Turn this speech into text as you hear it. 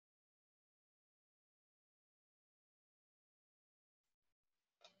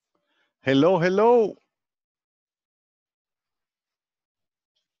Hello, hello.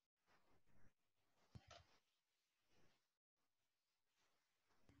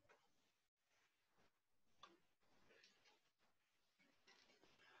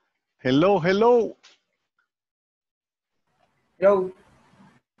 Hello, hello. Hello.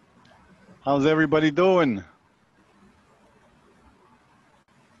 How's everybody doing?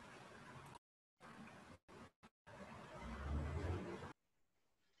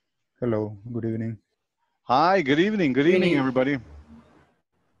 Hello, good evening. Hi, good evening. Good evening, everybody.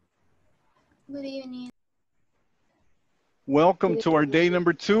 Good evening. Welcome to our day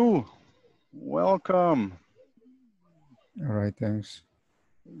number 2. Welcome. All right, thanks.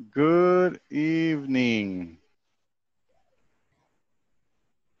 Good evening.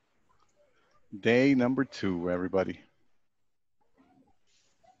 Day number 2, everybody.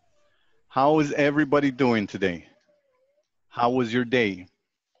 How is everybody doing today? How was your day?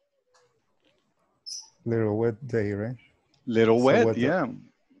 Little wet day, right? Little So wet, what the- yeah.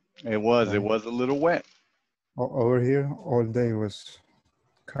 It was Right. a little wet. Over here, all day was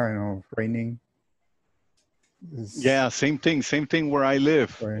kind of raining. Yeah, same thing where I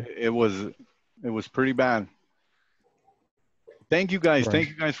live. Right. It was pretty bad. Thank you guys. Right. Thank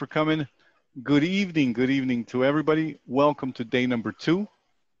you guys for coming. Good evening to everybody. Welcome to day number 2.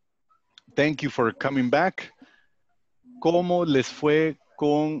 Thank you for coming back. ¿Cómo les fue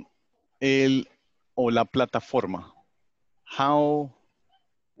con el o la plataforma? How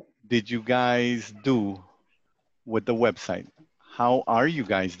did you guys do with the website? How are you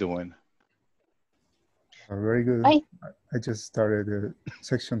guys doing? Very good. Hi. I just started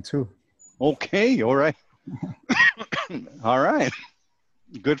section 2. Okay, all right. All right.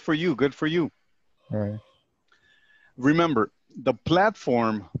 Good for you, good for you. All right. Remember, the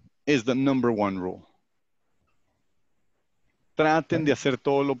platform is the number 1 rule. Traten de hacer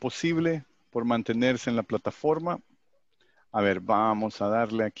todo lo posible por mantenerse en la plataforma. A ver, vamos a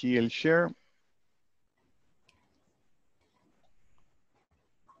darle aquí el share.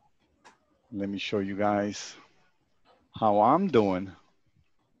 Let me show you guys how I'm doing.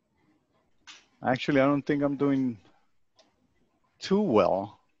 Actually, I don't think I'm doing too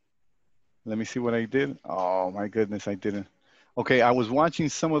well. Let me see what I did. Oh my goodness, I didn't. Okay, I was watching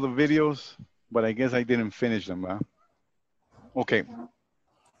some of the videos, but I guess I didn't finish them. Huh? Okay.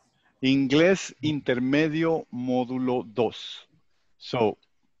 Inglés Intermedio Módulo 2. So,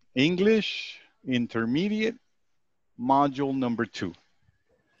 English Intermediate Module number 2.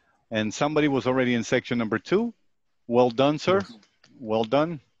 And somebody was already in section number 2. Well done, sir. Yes. Well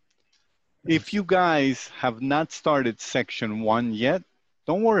done. If you guys have not started section 1 yet,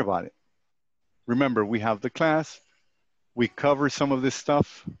 don't worry about it. Remember, we have the class. We cover some of this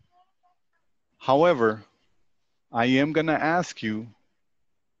stuff. However, I am going to ask you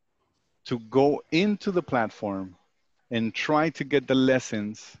to go into the platform and try to get the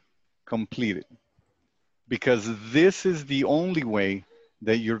lessons completed. Because this is the only way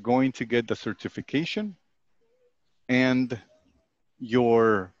that you're going to get the certification and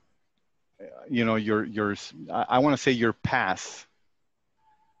your, I want to say your pass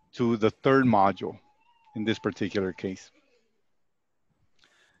to the 3rd module in this particular case.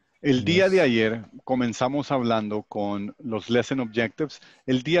 El día de ayer comenzamos hablando con los lesson objectives.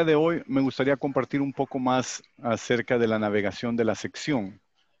 El día de hoy me gustaría compartir un poco más acerca de la navegación de la sección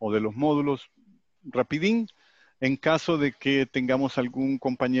o de los módulos rapidín. En caso de que tengamos algún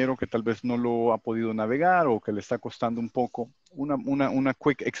compañero que tal vez no lo ha podido navegar o que le está costando un poco, una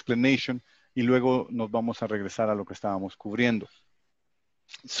quick explanation y luego nos vamos a regresar a lo que estábamos cubriendo.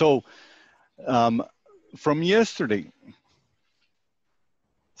 So, from yesterday,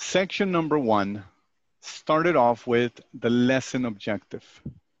 section number 1 started off with the lesson objective.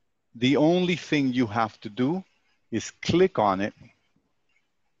 The only thing you have to do is click on it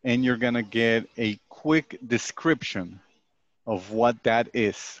and you're going to get a quick description of what that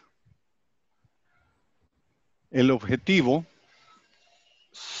is. El objetivo,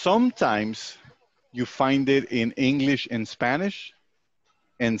 sometimes you find it in English and Spanish,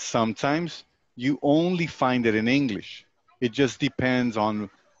 and sometimes you only find it in English. It just depends on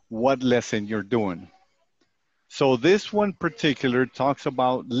what lesson you're doing. So this one particular talks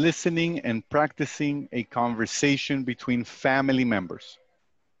about listening and practicing a conversation between family members.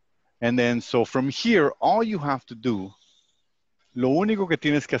 And then, so from here, all you have to do, lo único que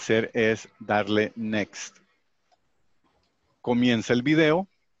tienes que hacer es darle next. Comienza el video.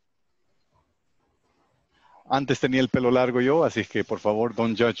 Antes tenía el pelo largo yo, así que por favor,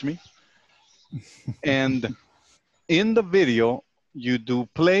 don't judge me. And in the video, you do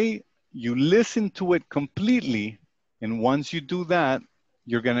play, you listen to it completely, and once you do that,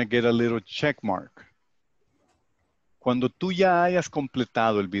 you're going to get a little check mark. Cuando tú ya hayas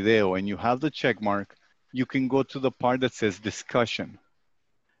completado el video and you have the check mark, you can go to the part that says discussion.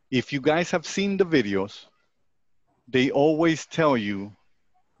 If you guys have seen the videos, they always tell you,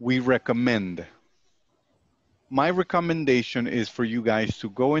 we recommend. My recommendation is for you guys to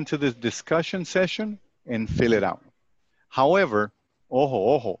go into this discussion session and fill it out. However,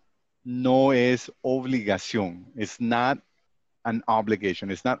 ojo, no es obligación. It's not an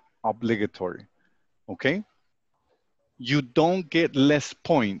obligation. It's not obligatory, okay? You don't get less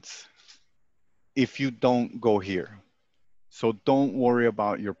points if you don't go here. So don't worry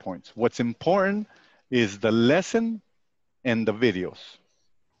about your points. What's important is the lesson and the videos.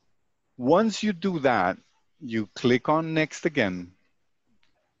 Once you do that, you click on next again,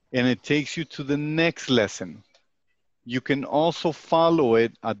 and it takes you to the next lesson. You can also follow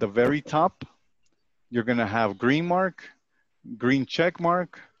it at the very top. You're gonna have green mark, green check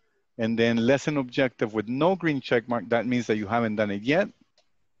mark, and then lesson objective with no green check mark. That means that you haven't done it yet.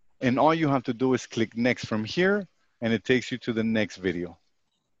 And all you have to do is click next from here, and it takes you to the next video.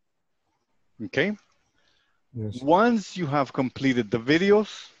 Okay? Yes. Once you have completed the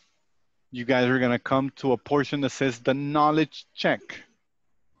videos, you guys are gonna come to a portion that says the knowledge check.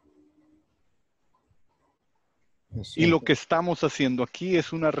 Yes, Y lo que estamos haciendo aquí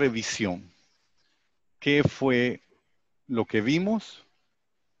es una revisión. ¿Qué fue lo que vimos?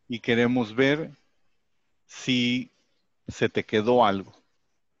 Y queremos ver si se te quedó algo.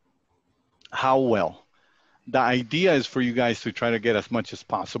 How well? The idea is for you guys to try to get as much as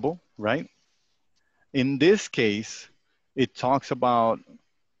possible, right? In this case, it talks about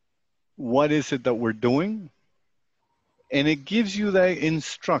what is it that we're doing, and it gives you the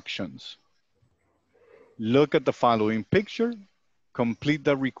instructions. Look at the following picture, complete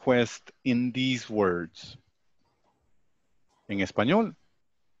the request in these words. En español,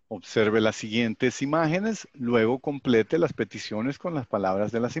 observe las siguientes imágenes, luego complete las peticiones con las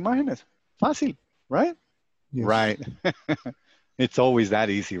palabras de las imágenes. Fácil, right? Yes. Right. It's always that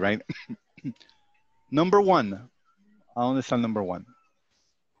easy, right? Number one. ¿A dónde está el number one?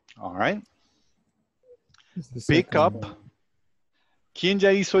 All right. It's the Pick second up. one. ¿Quién ya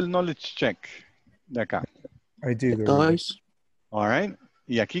hizo el knowledge check? De acá. I did already. Toys. All right.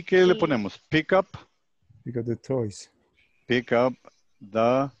 ¿Y aquí qué le ponemos? Pick up. You got the toys. Pick up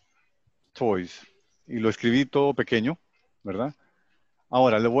the toys. Y lo escribí todo pequeño, ¿verdad?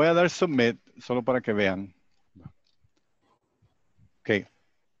 Ahora, le voy a dar submit solo para que vean. Okay.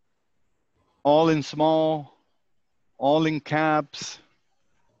 All in small, all in caps.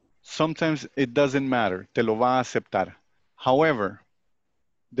 Sometimes it doesn't matter. Te lo va a aceptar. However,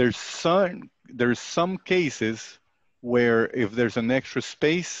 there's some cases where if there's an extra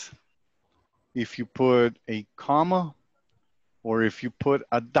space, if you put a comma or if you put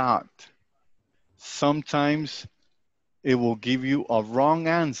a dot, sometimes it will give you a wrong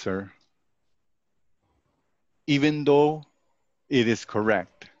answer even though it is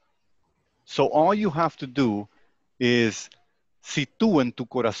correct. So all you have to do is, si tú en tu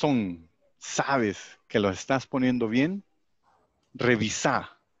corazón sabes que lo estás poniendo bien, revisa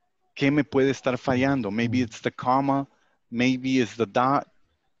qué me puede estar fallando. Maybe it's the comma, maybe it's the dot,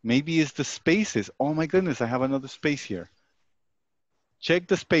 maybe it's the spaces. Oh my goodness, I have another space here. Check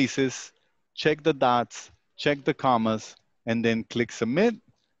the spaces, check the dots, check the commas, and then click submit,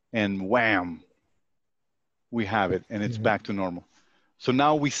 and wham, we have it, and it's back to normal. So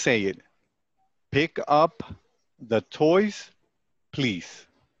now we say it. Pick up the toys, please.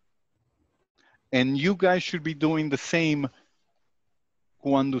 And you guys should be doing the same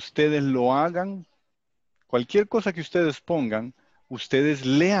cuando ustedes lo hagan. Cualquier cosa que ustedes pongan, ustedes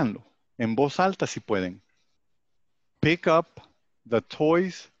léanlo en voz alta si pueden. Pick up the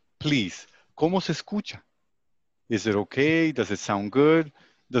toys, please. ¿Cómo se escucha? Is it okay? Does it sound good?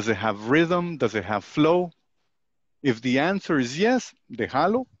 Does it have rhythm? Does it have flow? If the answer is yes,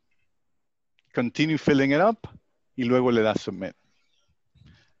 déjalo. Continue filling it up y luego le das submit.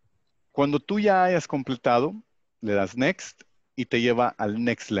 Cuando tú ya hayas completado, le das next y te lleva al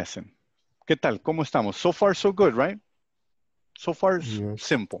next lesson. ¿Qué tal? ¿Cómo estamos? So far, so good, right? So far, Yes.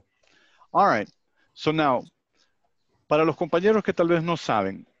 simple. All right. So now, para los compañeros que tal vez no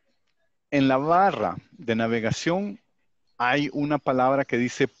saben, en la barra de navegación hay una palabra que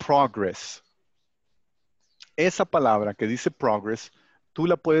dice progress. Esa palabra que dice progress, tú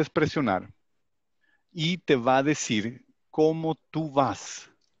la puedes presionar y te va a decir cómo tú vas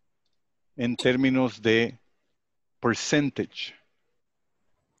en términos de percentage.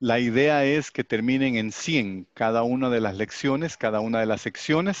 La idea es que terminen en 100 cada una de las lecciones, cada una de las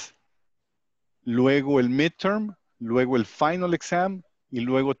secciones, luego el midterm, luego el final exam y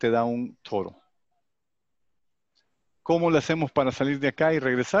luego te da un total. ¿Cómo lo hacemos para salir de acá y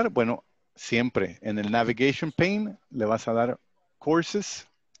regresar? Bueno, siempre en el navigation pane le vas a dar courses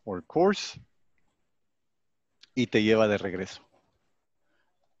o course y te lleva de regreso.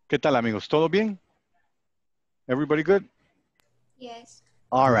 ¿Qué tal, amigos? ¿Todo bien? Everybody good? Yes.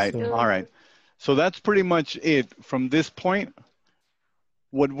 All Yes, right, sir. all right. So that's pretty much it. From this point,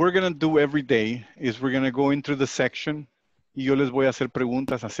 what we're going to do every day is we're going to go into the section y yo les voy a hacer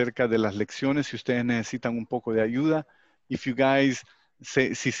preguntas acerca de las lecciones si ustedes necesitan un poco de ayuda. If you guys,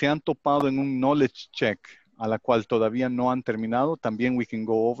 si se han topado en un knowledge check a la cual todavía no han terminado, también we can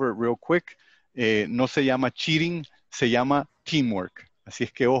go over it real quick. No se llama cheating, se llama teamwork. Así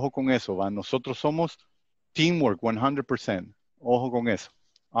es que ojo con eso, ¿va? Nosotros somos teamwork 100%. Ojo con eso.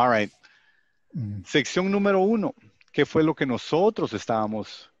 All right. Sección número 1. ¿Qué fue lo que nosotros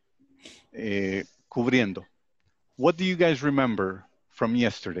estábamos cubriendo? What do you guys remember from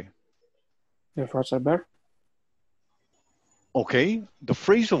yesterday? The phrasal verb. Okay, the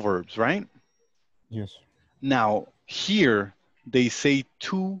phrasal verbs, right? Yes. Now, here they say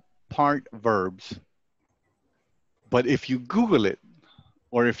two-part verbs. But if you Google it,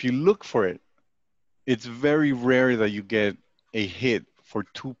 or if you look for it, it's very rare that you get a hit for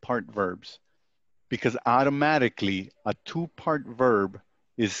two-part verbs. Because automatically, a two-part verb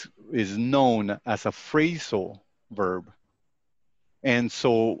is known as a phrasal verb. And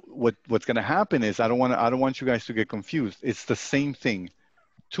so what's going to happen is I don't want you guys to get confused. It's the same thing.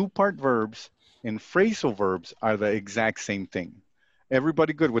 Two-part verbs and phrasal verbs are the exact same thing.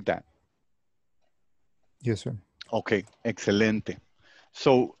 Everybody good with that? Yes, sir. Okay, excelente.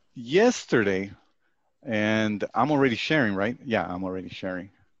 So yesterday, and I'm already sharing, right? Yeah, I'm already sharing.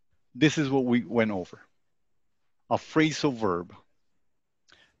 This is what we went over. A phrasal verb.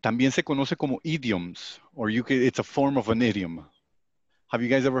 También se conoce como idioms, or it's a form of an idiom. Have you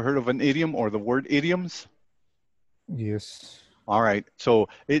guys ever heard of an idiom or the word idioms? Yes. All right. So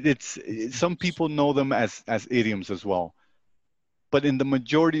some people know them as idioms as well. But in the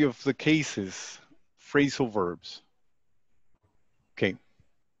majority of the cases, phrasal verbs. Okay.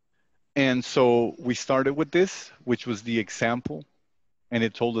 And so we started with this, which was the example, and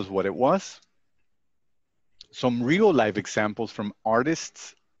it told us what it was. Some real life examples from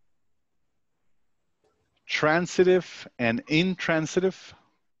artists, transitive and intransitive.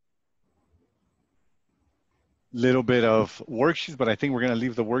 Little bit of worksheets, but I think we're going to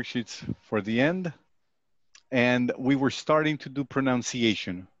leave the worksheets for the end. And we were starting to do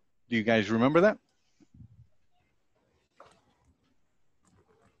pronunciation. Do you guys remember that?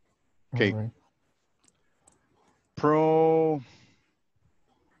 Okay. All right.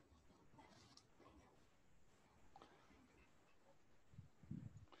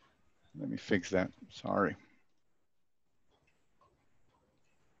 Let me fix that. Sorry.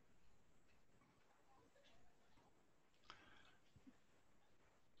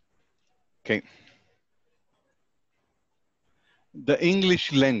 Okay. The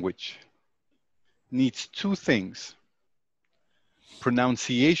English language needs two things: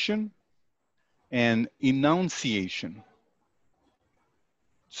 pronunciation and enunciation.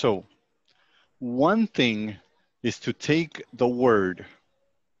 So one thing is to take the word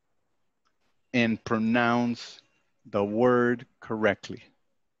and pronounce the word correctly.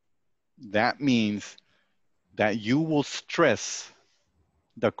 That means that you will stress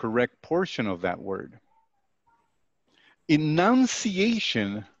the correct portion of that word.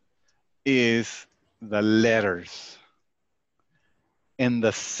 Enunciation is the letters and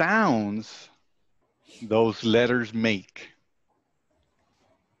the sounds those letters make.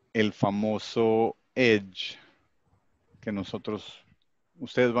 El famoso edge, que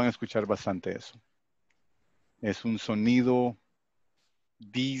ustedes van a escuchar bastante eso. Es un sonido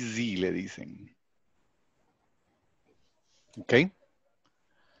DZ, le dicen. Okay?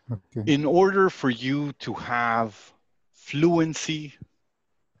 Okay. In order for you to have fluency,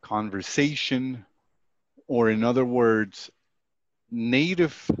 conversation, or in other words,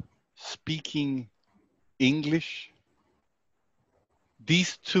 native speaking English,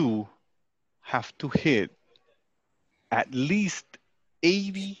 these two have to hit at least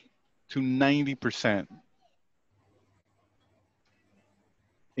 80 to 90%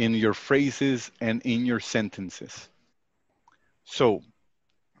 in your phrases and in your sentences. So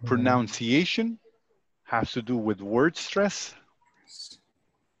pronunciation has to do with word stress.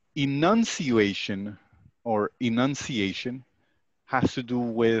 Enunciation has to do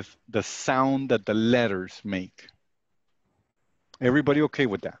with the sound that the letters make. Everybody okay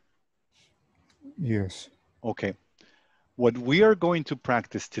with that? Yes. Okay. What we are going to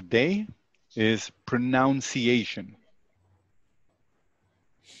practice today is pronunciation.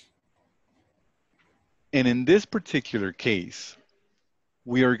 And in this particular case,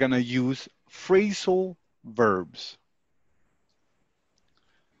 we are going to use phrasal verbs.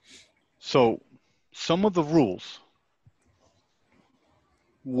 So some of the rules.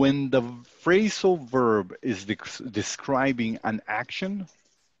 When the phrasal verb is describing an action,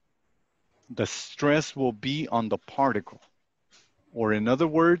 the stress will be on the particle, or in other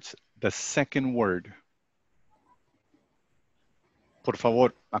words, the second word. Por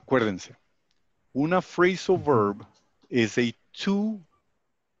favor, acuérdense. Una phrasal verb is a two-word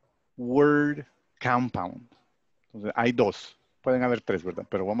compound. Entonces, hay dos. Pueden haber tres, ¿verdad?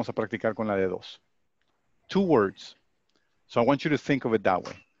 Pero vamos a practicar con la de dos. Two words. So I want you to think of it that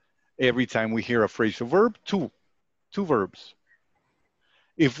way. Every time we hear a phrasal verb, two verbs.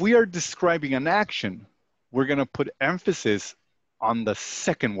 If we are describing an action, we're going to put emphasis on the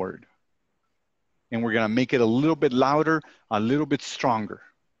second word. And we're going to make it a little bit louder, a little bit stronger.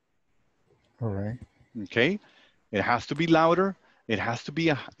 All right. Okay? It has to be louder. It has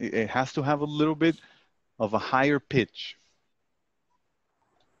to have a little bit of a higher pitch.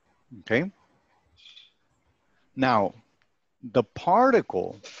 Okay? Now, the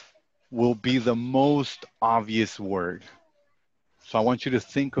particle will be the most obvious word. So I want you to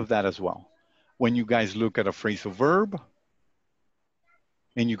think of that as well. When you guys look at a phrasal verb,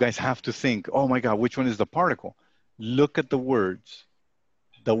 and you guys have to think, oh my God, which one is the particle? Look at the words.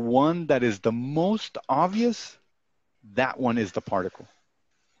 The one that is the most obvious, that one is the particle.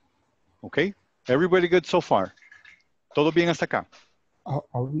 Okay? Everybody good so far? ¿Todo bien hasta acá?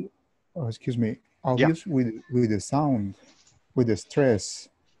 Excuse me. Yeah. Obvious with the sound, with the stress,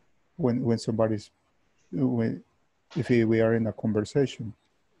 when somebody's, if we are in a conversation.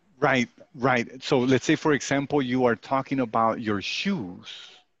 Right. So let's say, for example, you are talking about your shoes,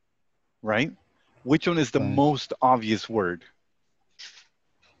 right? Which one is the most obvious word?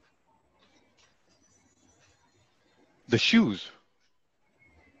 The shoes.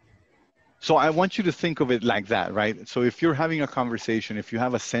 So I want you to think of it like that, right? So if you're having a conversation, if you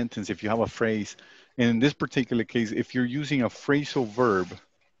have a sentence, if you have a phrase, and in this particular case, if you're using a phrasal verb,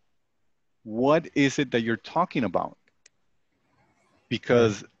 what is it that you're talking about?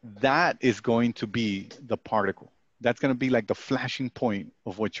 Because that is going to be the particle. That's going to be like the flashing point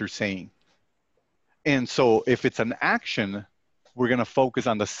of what you're saying. And so if it's an action, we're going to focus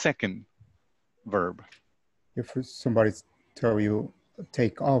on the second verb. If somebody tell you,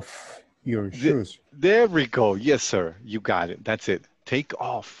 take off your shoes. There we go. Yes, sir. You got it. That's it. Take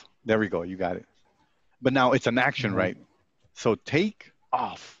off. There we go. You got it. But now it's an action, right? So take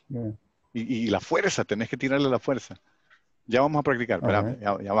off. Yeah. Y la fuerza, tenés que tirarle la fuerza. Ya vamos a practicar. Espérame.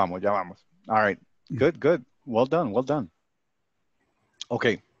 Ya vamos. All right. Good. Well done.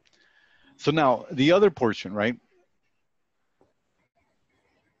 Okay. So now the other portion, right?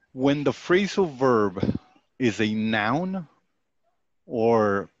 When the phrasal verb is a noun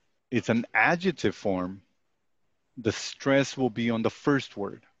or it's an adjective form, the stress will be on the first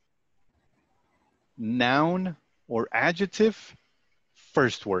word. Noun or adjective,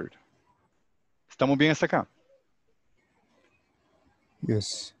 first word. ¿Estamos bien hasta acá?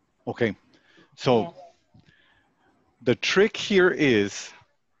 Yes. Okay. So the trick here is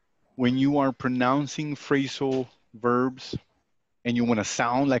when you are pronouncing phrasal verbs and you want to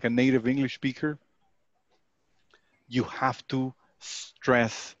sound like a native English speaker, you have to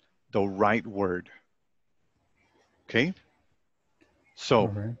stress the right word. Okay?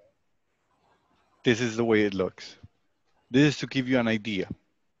 So, this is the way it looks. This is to give you an idea.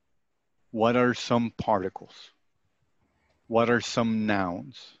 What are some particles? What are some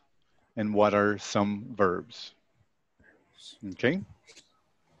nouns? And what are some verbs? Okay?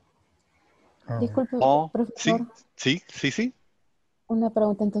 Disculpe, profesor. Sí. Una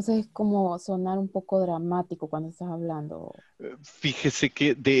pregunta, entonces es como sonar un poco dramático cuando estás hablando. Fíjese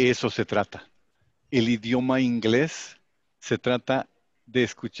que de eso se trata. El idioma inglés se trata de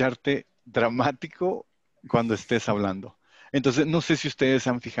escucharte dramático cuando estés hablando. Entonces, no sé si ustedes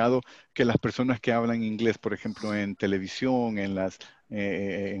han fijado que las personas que hablan inglés, por ejemplo, en televisión,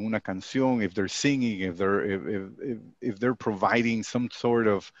 en una canción, if they're singing, if they're providing some sort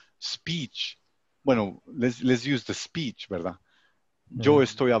of speech, bueno, let's use the speech, ¿verdad? Yo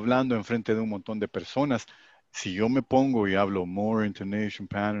estoy hablando enfrente de un montón de personas. Si yo me pongo y hablo more intonation,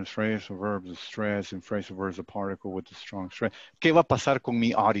 patterns, phrasal verbs, the stress, and phrasal verbs, a particle with the strong stress, ¿qué va a pasar con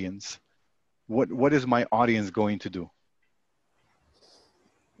mi audience? What is my audience going to do?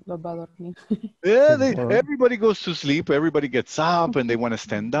 Los va a dormir. Yeah, everybody goes to sleep. Everybody gets up and they want to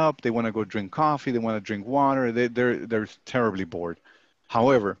stand up. They want to go drink coffee. They want to drink water. They're terribly bored.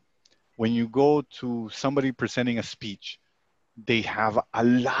 However, when you go to somebody presenting a speech, they have a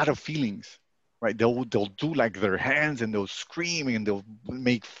lot of feelings. right? They'll do like their hands and they'll scream and they'll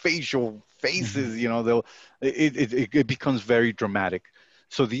make facial faces, you know, it becomes very dramatic.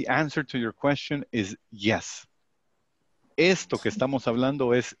 So the answer to your question is yes. Esto que estamos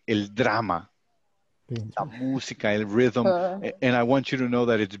hablando es el drama, la música, el rhythm, and I want you to know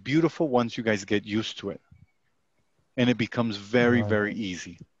that it's beautiful once you guys get used to it. And it becomes very, very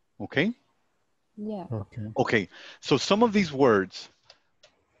easy, okay? Yeah. Okay, so some of these words,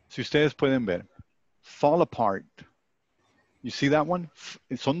 si ustedes pueden ver, fall apart. You see that one?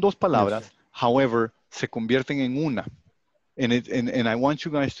 Son dos palabras, yes. However, se convierten en una. And I want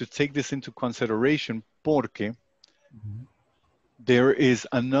you guys to take this into consideration porque there is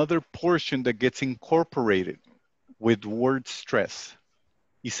another portion that gets incorporated with word stress.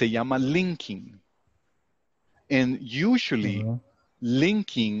 Y se llama linking. And usually,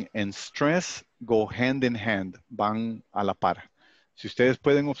 linking and stress go hand in hand, van a la par. Si ustedes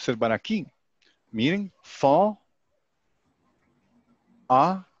pueden observar aquí, miren, fall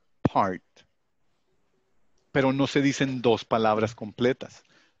apart. Pero no se dicen dos palabras completas,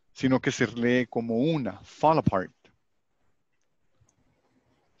 sino que se lee como una, fall apart.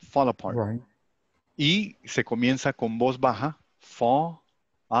 Fall apart. Right. Y se comienza con voz baja, fall,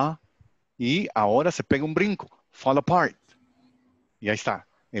 y ahora se pega un brinco, fall apart. Y ahí está.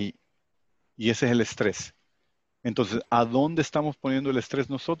 Y ese es el estrés. Entonces, ¿a dónde estamos poniendo el estrés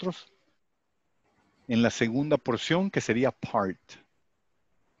nosotros? En la segunda porción, que sería part.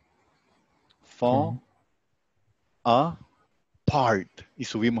 Fall apart. Y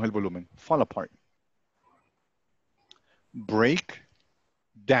subimos el volumen. Fall apart. Break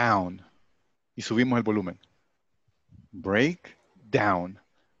down. Y subimos el volumen. Break down.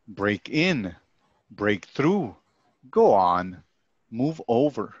 Break in. Break through. Go on. Move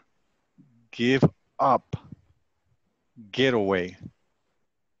over. Give up. Get away.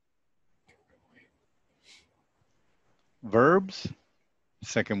 Verbs,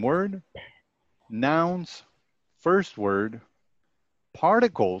 second word. Nouns, first word.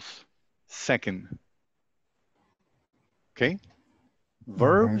 Particles, second. Okay?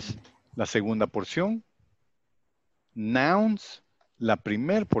 Verbs, la segunda porción. Nouns, la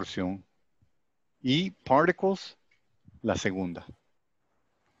primera porción. Y particles, la segunda.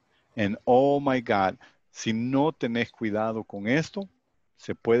 And oh my God, si no tenés cuidado con esto,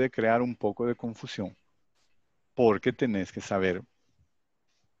 se puede crear un poco de confusión. Porque tenés que saber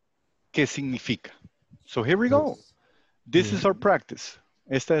qué significa. So here we go. This is our practice.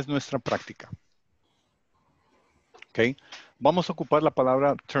 Esta es nuestra práctica. Okay? Vamos a ocupar la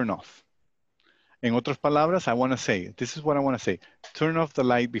palabra turn off. En otras palabras, I want to say, this is what I want to say. Turn off the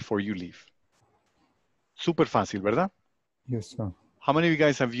light before you leave. Super fácil, ¿verdad? Yes, sir. How many of you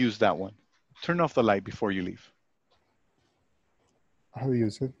guys have used that one? Turn off the light before you leave. I have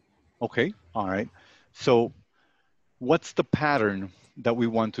used it. Okay, all right. So what's the pattern that we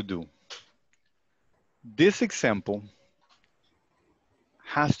want to do? This example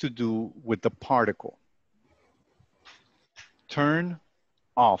has to do with the particle. Turn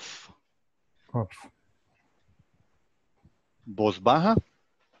off. Off. Voz baja.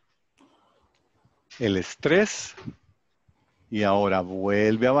 El estrés. Y ahora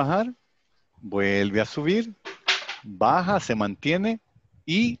vuelve a bajar. Vuelve a subir. Baja, se mantiene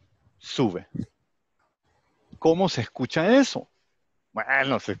y sube. ¿Cómo se escucha eso?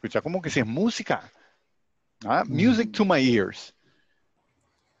 Bueno, se escucha como que si es música. Music to my ears.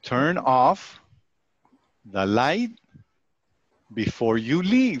 Turn off the light before you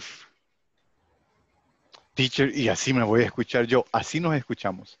leave. Teacher, y así me voy a escuchar yo. Así nos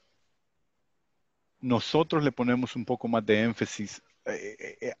escuchamos. Nosotros le ponemos un poco más de énfasis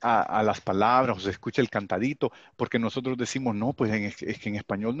a las palabras, o se escucha el cantadito, porque nosotros decimos, no, pues es que en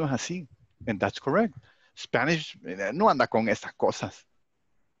español no es así. And that's correct. Spanish no anda con estas cosas.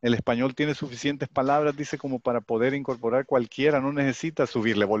 El español tiene suficientes palabras, dice, como para poder incorporar cualquiera. No necesita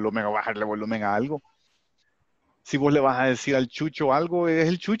subirle volumen o bajarle volumen a algo. Si vos le vas a decir al chucho algo, es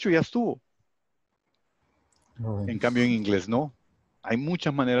el chucho y ya estuvo. En cambio, en inglés no. Hay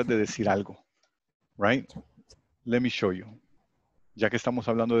muchas maneras de decir algo. Right? Let me show you. Ya que estamos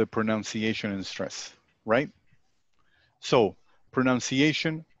hablando de pronunciation and stress. Right? So,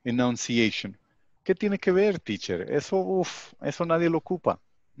 pronunciation, enunciation. ¿Qué tiene que ver, teacher? Eso nadie lo ocupa.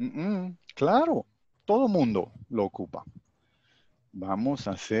 Claro, todo mundo lo ocupa. Vamos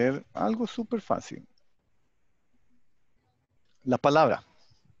a hacer algo súper fácil. La palabra.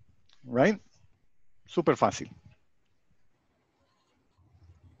 Right? Súper fácil.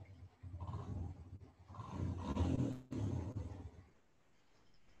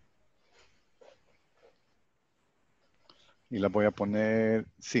 Y la voy a poner,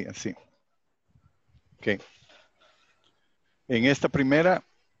 sí, así. Ok. En esta primera,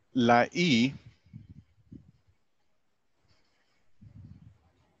 la I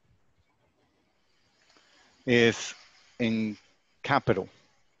es en capital.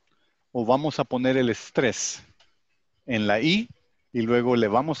 O vamos a poner el estrés en la I y luego le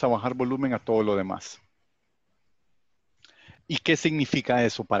vamos a bajar volumen a todo lo demás. ¿Y qué significa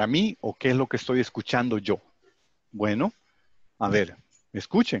eso para mí o qué es lo que estoy escuchando yo? Bueno, a ver,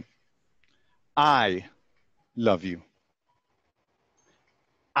 escuchen. I love you.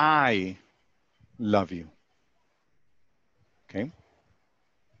 I love you. ¿Ok?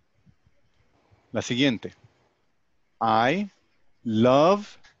 La siguiente. I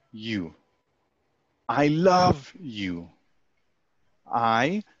love you. I love you.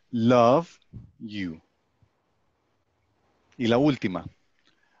 I love you. Y la última.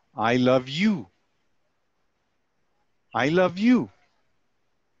 I love you. I love you.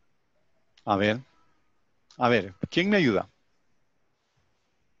 A ver, ¿quién me ayuda?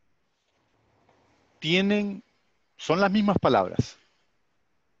 Son las mismas palabras.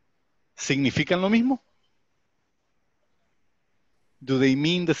 ¿Significan lo mismo? Do they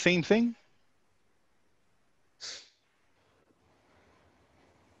mean the same thing?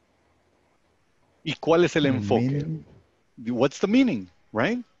 ¿Y cuál es el The enfoque? meaning? What's the meaning,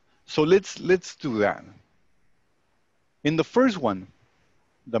 right? So let's do that. In the first one,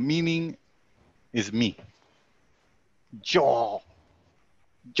 the meaning is me. Yo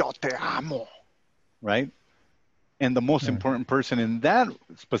te amo, right? And the most important person in that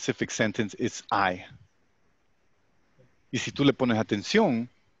specific sentence is I. Y si tú le pones atención,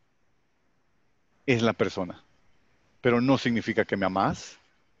 es la persona. Pero no significa que me amas,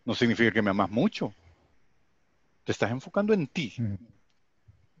 no significa que me amas mucho. Te estás enfocando en ti.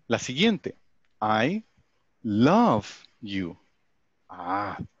 La siguiente, I love you.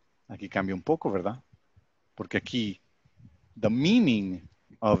 Ah, aquí cambia un poco, ¿verdad? Porque aquí, the meaning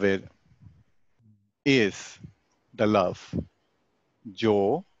of it is the love.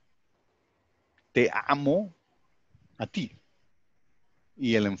 Yo te amo a ti.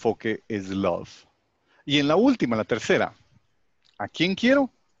 Y el enfoque es love. Y en la última, la tercera, ¿a quién quiero?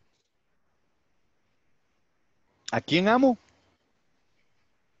 ¿A quién amo?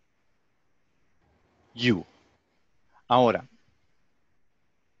 You. Ahora,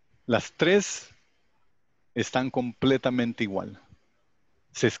 las tres están completamente igual.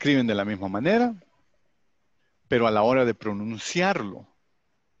 Se escriben de la misma manera, pero a la hora de pronunciarlo,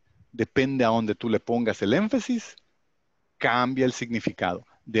 depende a dónde tú le pongas el énfasis, cambia el significado.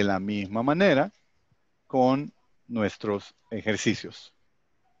 De la misma manera con nuestros ejercicios.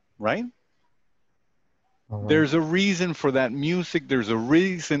 Right? All right. There's a reason for that music. There's a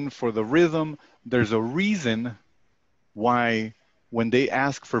reason for the rhythm. There's a reason why when they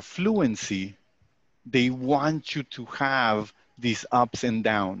ask for fluency, they want you to have these ups and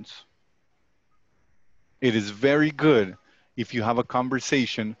downs. It is very good if you have a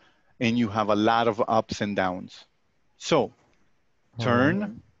conversation and you have a lot of ups and downs. So,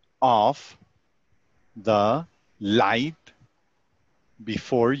 turn off the light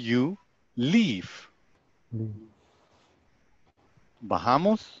before you leave.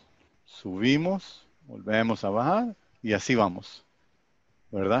 Bajamos, subimos, volvemos a bajar y así vamos.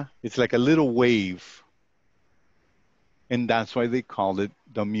 ¿Verdad? It's like a little wave. And that's why they call it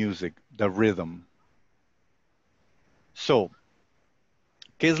the music, the rhythm. So,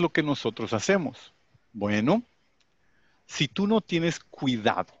 ¿qué es lo que nosotros hacemos? Bueno, si tú no tienes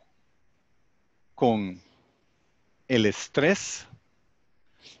cuidado con el estrés,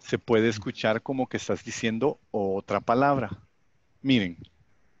 se puede escuchar como que estás diciendo otra palabra. Miren,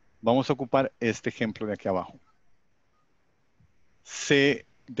 vamos a ocupar este ejemplo de aquí abajo. Se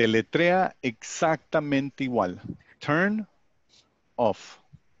deletrea exactamente igual. Turn off.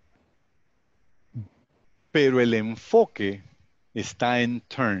 Pero el enfoque está en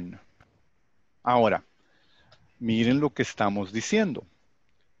turn. Ahora, miren lo que estamos diciendo.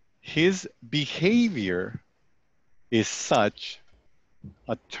 His behavior is such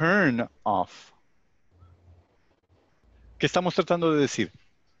a turn off. ¿Qué estamos tratando de decir?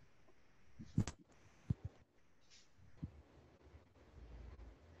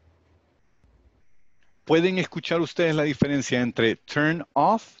 ¿Pueden escuchar ustedes la diferencia entre turn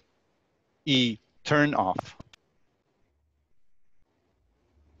off y turn off?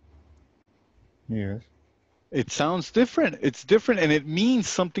 Yes. It sounds different. It's different and it means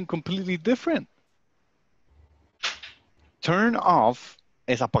something completely different. Turn off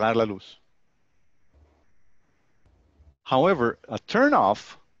es apagar la luz. However, a turn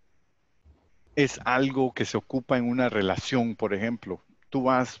off es algo que se ocupa en una relación, por ejemplo. Tú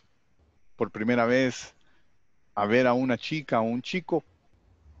vas por primera vez a ver a una chica o un chico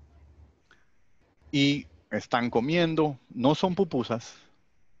y están comiendo, no son pupusas,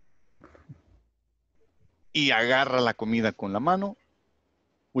 y agarra la comida con la mano,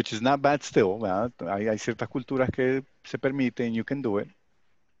 which is not bad still, ¿verdad? Hay ciertas culturas que se permiten, you can do it,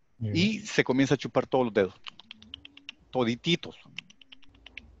 Yeah. y se comienza a chupar todos los dedos, todititos.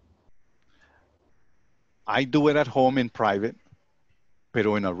 I do it at home in private,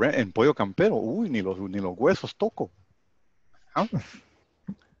 pero en pollo campero, uy, ni los huesos toco. Huh?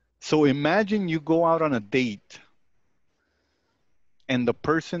 So imagine you go out on a date and the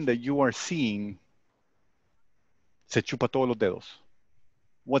person that you are seeing se chupa todos los dedos.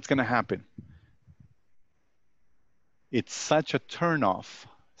 What's going to happen? It's such a turn-off,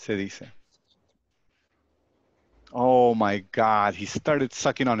 se dice. Oh my God, he started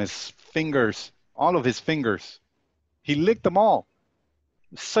sucking on his fingers, all of his fingers. He licked them all.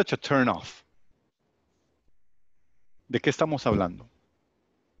 Such a turn-off. ¿De qué estamos hablando?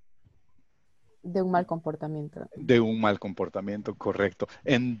 De un mal comportamiento. De un mal comportamiento, correcto.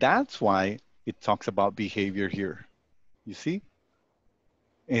 And that's why it talks about behavior here. You see?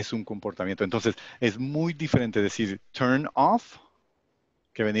 Es un comportamiento. Entonces, es muy diferente decir turn off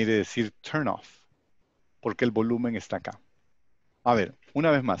que venir y decir turn off, porque el volumen está acá. A ver, una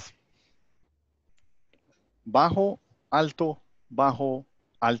vez más. Bajo, alto, bajo,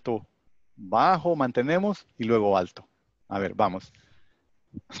 alto, bajo, mantenemos y luego alto. A ver, vamos.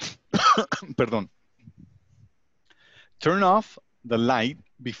 Perdón. Turn off the light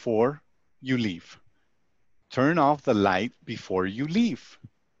before you leave. Turn off the light before you leave.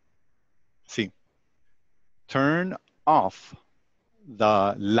 Sí. Turn off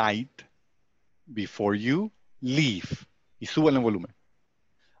the light before you leave. Y suban el volumen.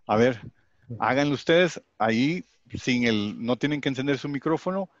 A ver, háganlo ustedes ahí, no tienen que encender su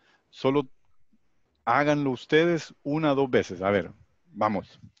micrófono, solo háganlo ustedes una o dos veces. A ver,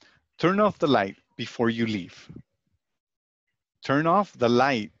 vamos. Turn off the light before you leave. Turn off the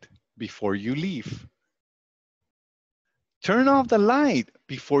light before you leave. Turn off the light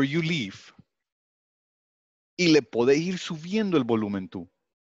before you leave. Y le podés ir subiendo el volumen tú.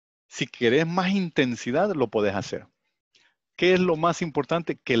 Si querés más intensidad, lo podés hacer. ¿Qué es lo más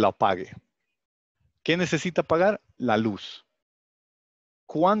importante? Que lo apague. ¿Qué necesita apagar? La luz.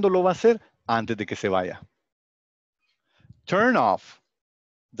 ¿Cuándo lo va a hacer? Antes de que se vaya. Turn off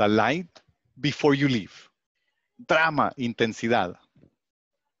the light before you leave. Drama, intensidad.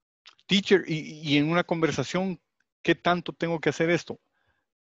 Teacher, y en una conversación, ¿qué tanto tengo que hacer esto?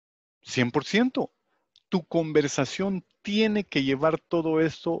 100%. Tu conversación tiene que llevar todo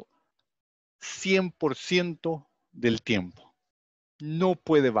esto 100% del tiempo. No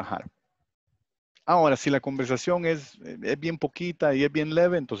puede bajar. Ahora, si la conversación es bien poquita y es bien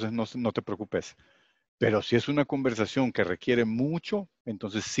leve, entonces no te preocupes. Pero si es una conversación que requiere mucho,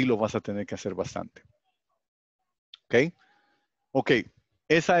 entonces sí lo vas a tener que hacer bastante. ¿Ok? Ok,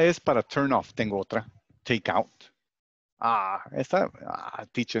 esa es para turn off. Tengo otra. Take out.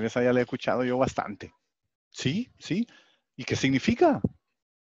 Teacher, esa ya la he escuchado yo bastante. Sí, sí. ¿Y qué significa?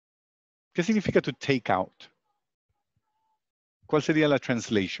 ¿Qué significa to take out? ¿Cuál sería la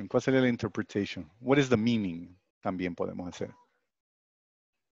translation? ¿Cuál sería la interpretation? What is the meaning? También podemos hacer.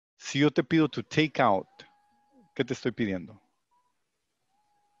 Si yo te pido to take out, ¿qué te estoy pidiendo?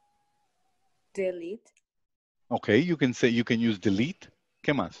 Delete. Okay, you can use delete.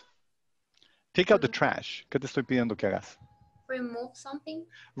 ¿Qué más? Take out the trash. ¿Qué te estoy pidiendo que hagas? Remove something.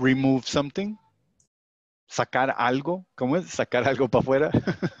 Remove something. Sacar algo. ¿Cómo es? Sacar algo para afuera.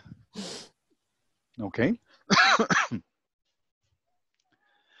 Okay.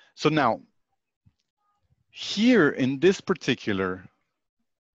 So now, here in this particular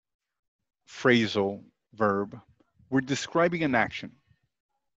phrasal verb, we're describing an action.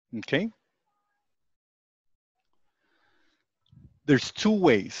 Okay? There's two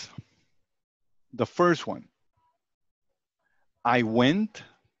ways. The first one, I went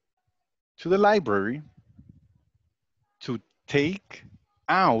to the library to take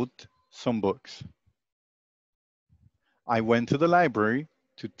out some books. I went to the library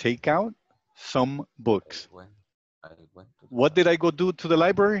to take out some books. What did I go do to the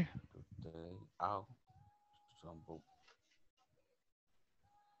library? To take out some books.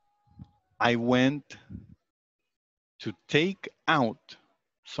 I went to take out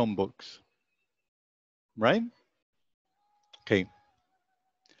some books. Right? Okay.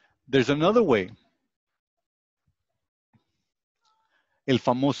 There's another way. El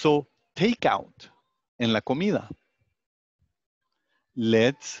famoso take out en la comida.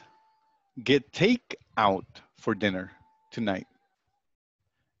 Let's get take out for dinner tonight.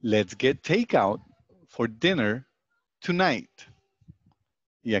 Let's get takeout for dinner tonight.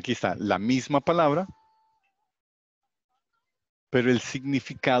 Y aquí está la misma palabra, pero el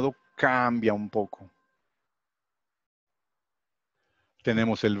significado cambia un poco.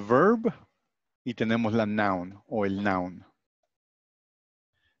 Tenemos el verb y tenemos la noun o el noun.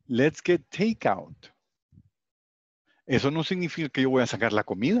 Let's get takeout. Eso no significa que yo voy a sacar la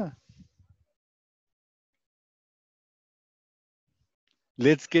comida.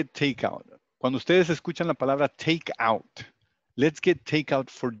 Let's get takeout. Cuando ustedes escuchan la palabra take out, let's get takeout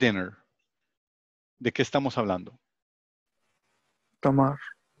for dinner. ¿De qué estamos hablando? Tomar.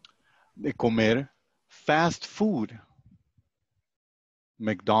 De comer fast food.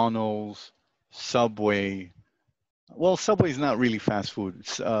 McDonald's, Subway. Well, Subway is not really fast food.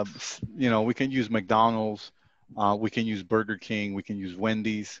 You know, we can use McDonald's. We can use Burger King. We can use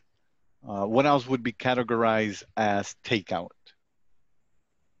Wendy's. What else would be categorized as takeout?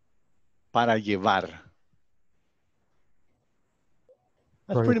 Para llevar.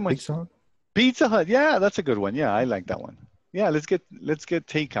 That's Right, pretty much Pizza Hut? Pizza Hut. Yeah, that's a good one. Yeah, I like that one. Yeah, let's get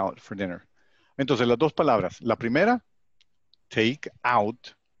takeout for dinner. Entonces, las dos palabras. La primera, take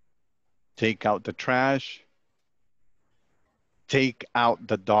out the trash, take out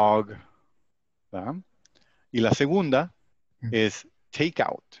the dog. ¿verdad? Y la segunda es take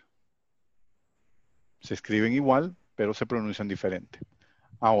out. Se escriben igual, pero se pronuncian diferente.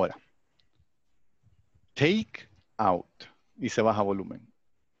 Ahora, take out y se baja volumen.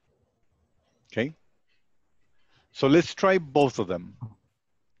 Okay? So let's try both of them.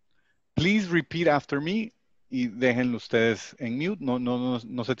 Please repeat after me y déjenlo ustedes en mute.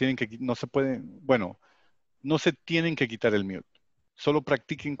 No se tienen que, no se pueden, bueno, no se tienen que quitar el mute. Solo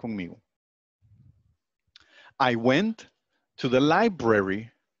practiquen conmigo. I went to the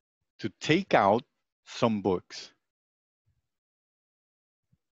library to take out some books.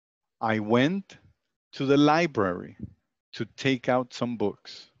 I went to the library to take out some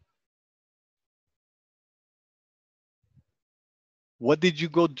books. What did you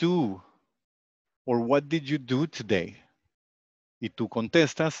go do? Or what did you do today? Y tú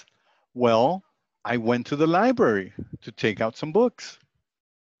contestas, well, I went to the library to take out some books.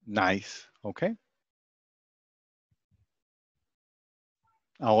 Nice, okay.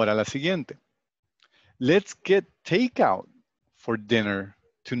 Ahora la siguiente. Let's get takeout for dinner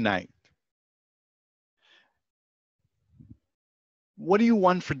tonight. What do you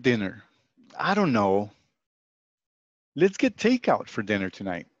want for dinner? I don't know. Let's get takeout for dinner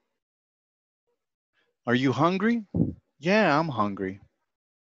tonight. Are you hungry? Yeah, I'm hungry.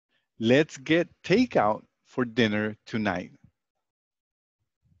 Let's get takeout for dinner tonight.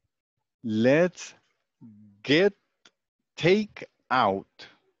 Let's get takeout.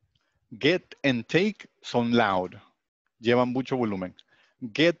 Get and take son loud. Llevan mucho volumen.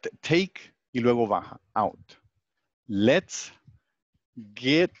 Get, take y luego baja. Out. Let's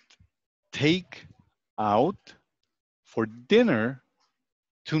get take out for dinner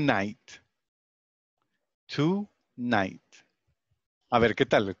tonight. Tonight. A ver, ¿qué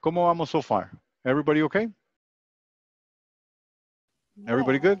tal? ¿Cómo vamos so far? Everybody okay?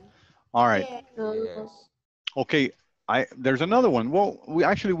 Everybody good? All right. Yes. Okay, there's another one. Well,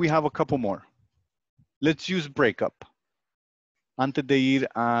 we have a couple more. Let's use breakup. Antes de ir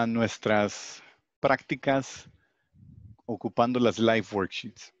a nuestras prácticas ocupando las live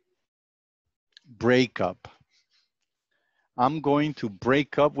worksheets. Breakup. I'm going to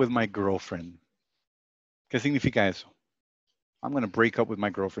break up with my girlfriend. ¿Qué significa eso? I'm going to break up with my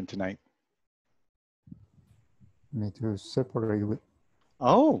girlfriend tonight. Me to separate with.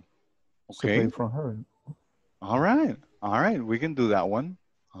 Oh, okay. Separate from her. All right. We can do that one.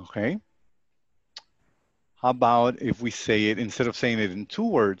 Okay. How about if we say it, instead of saying it in 2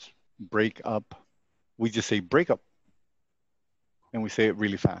 words, break up, we just say break up. And we say it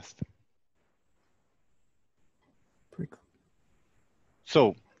really fast. Break up.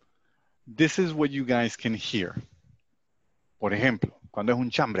 So, this is what you guys can hear. Por ejemplo, cuando es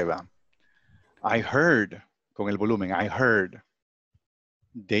un chambre, ¿va? I heard, con el volumen, I heard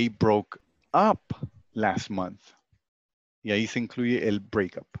they broke up last month. Y ahí se incluye el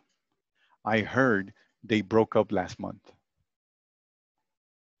breakup. I heard they broke up last month.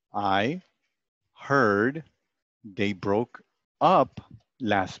 I heard they broke up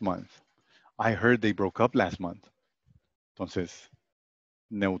last month. I heard they broke up last month. Entonces,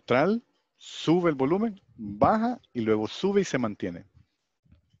 neutral, sube el volumen, baja y luego sube y se mantiene.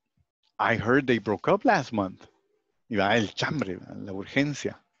 I heard they broke up last month. Y va el chambre, la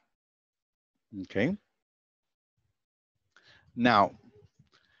urgencia. Okay. Now,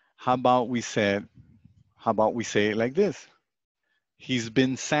 how about we say it like this? He's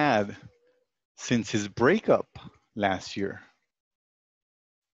been sad since his breakup last year.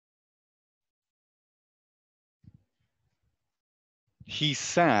 He's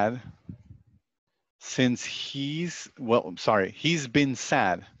sad since he's been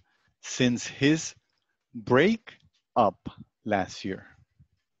sad since his break up last year.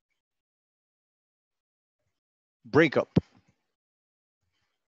 Breakup.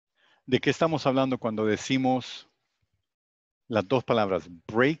 ¿De qué estamos hablando cuando decimos las dos palabras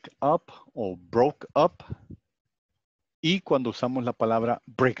break up o broke up y cuando usamos la palabra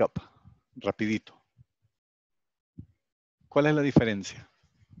breakup? Rapidito. ¿Cuál es la diferencia?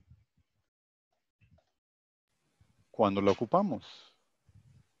 Cuando lo ocupamos.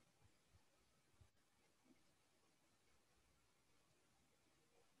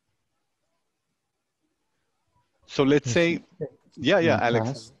 So let's say, yeah, Alex.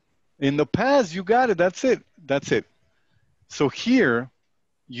 Past. In the past, you got it. That's it. That's it. So here,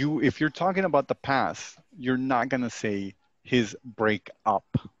 if you're talking about the past, you're not going to say his break up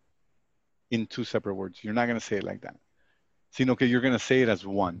in two separate words. You're not going to say it like that. Sino que you're going to say it as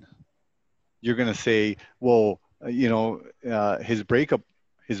one. You're going to say, well, his breakup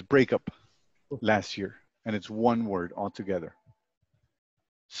last year. And it's one word altogether.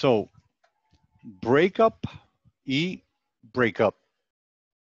 So, breakup y breakup.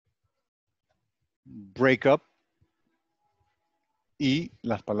 Breakup y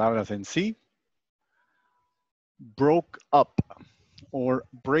las palabras en sí. Broke up or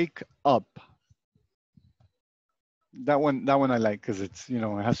break up. That one I like because it's, it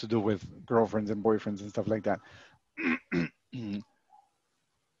has to do with girlfriends and boyfriends and stuff like that. Do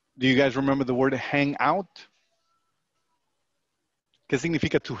you guys remember the word hang out? ¿Qué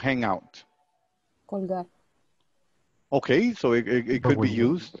significa to hang out? Colgar. Okay, so it could be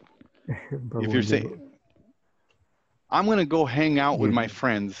used. If you're saying, I'm going to go hang out with my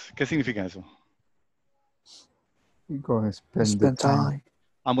friends. ¿Qué significa eso? Go and spend Spend time.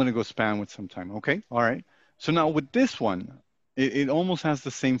 I'm going to go spend with some time. Okay, all right. So now with this one, it almost has the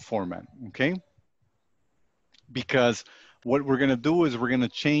same format, okay? Because what we're going to do is we're going to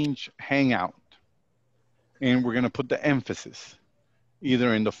change hang out. And we're going to put the emphasis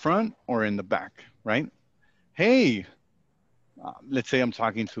either in the front or in the back, right? Hey, let's say I'm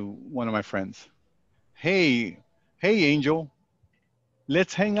talking to one of my friends. Hey, Angel,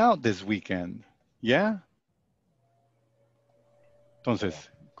 let's hang out this weekend. Yeah? Entonces,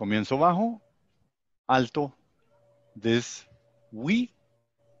 comienzo bajo, alto, this weekend.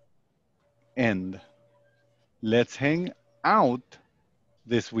 Let's hang out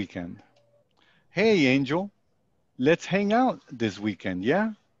this weekend. Hey, Angel, let's hang out this weekend,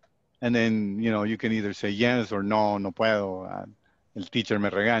 yeah? And then, you can either say yes or no, no puedo. El teacher me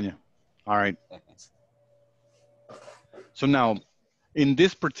regaña. All right. So now, in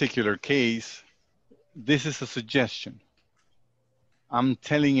this particular case, this is a suggestion. I'm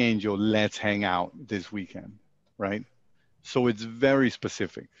telling Angel, let's hang out this weekend, right? So it's very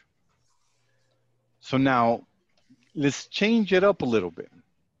specific. So now, let's change it up a little bit.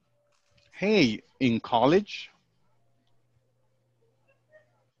 Hey, in college,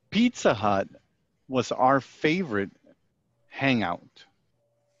 Pizza Hut was our favorite hangout.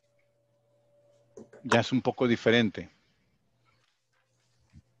 Ya es un poco diferente.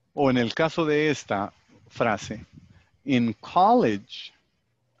 O en el caso de esta frase, in college,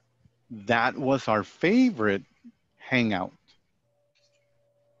 that was our favorite hangout.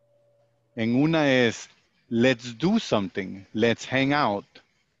 En una es, let's do something, let's hang out.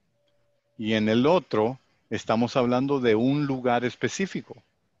 Y en el otro, estamos hablando de un lugar específico,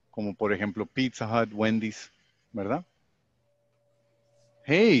 como por ejemplo Pizza Hut, Wendy's, ¿verdad?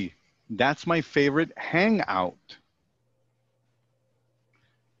 Hey, that's my favorite hangout.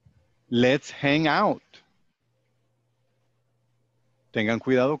 Let's hang out. Tengan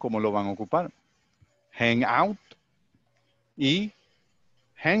cuidado cómo lo van a ocupar. Hang out y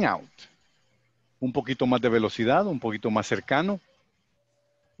hangout. Un poquito más de velocidad, un poquito más cercano.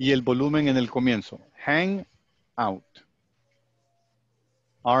 Y el volumen en el comienzo. Hang out.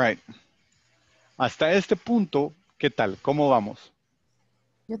 All right. Hasta este punto, ¿qué tal? ¿Cómo vamos?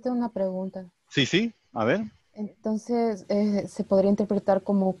 Yo tengo una pregunta. Sí. A ver. Entonces, se podría interpretar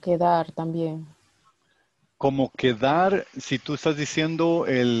como quedar también. Como quedar, si tú estás diciendo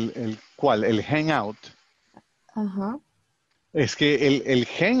el ¿cuál? El hangout. Ajá. Es que el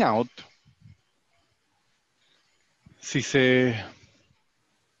hangout,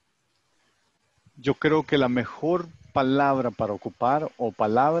 yo creo que la mejor palabra para ocupar o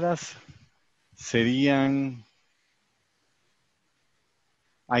palabras serían,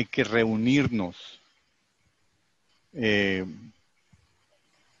 hay que reunirnos.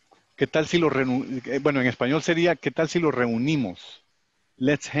 ¿Qué tal si bueno, en español sería, ¿qué tal si lo reunimos?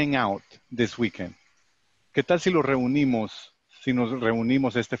 Let's hang out this weekend. ¿Qué tal si lo reunimos, si nos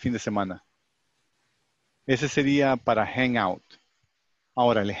reunimos este fin de semana? Ese sería para hang out.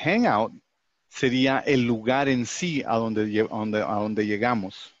 Ahora, el hangout sería el lugar en sí a donde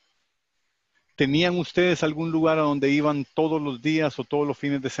llegamos. ¿Tenían ustedes algún lugar a donde iban todos los días o todos los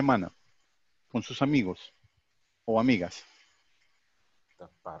fines de semana con sus amigos o amigas? The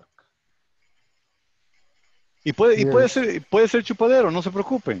park. Y puede Yes. ser chupadero, no se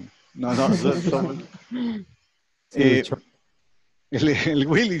preocupen. No, To the eh, church. el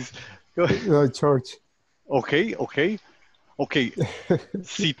Willis. Church. Okay.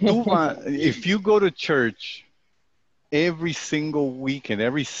 Si tú vas, if you go to church every single weekend,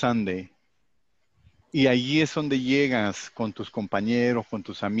 every Sunday, y allí es donde llegas con tus compañeros, con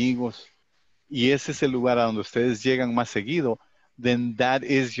tus amigos, y ese es el lugar a donde ustedes llegan más seguido, then that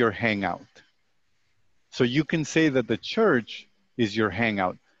is your hangout. So you can say that the church is your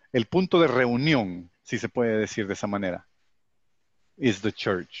hangout. El punto de reunión, si se puede decir de esa manera, is the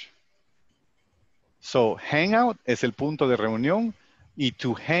church. So hangout es el punto de reunión y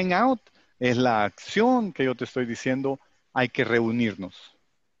to hang out es la acción que yo te estoy diciendo, hay que reunirnos.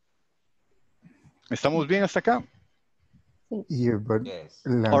 ¿Estamos bien hasta acá? Yeah, but Yes.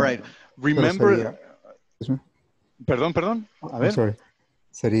 All right. Remember, Excuse me. perdón, a I'm ver. sorry.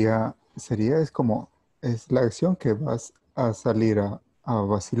 Sería es la acción que vas a salir a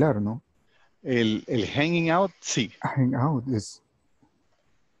vacilar, ¿no? El hanging out, sí. Hang out is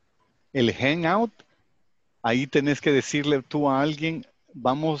El hangout, ahí tenés que decirle tú a alguien,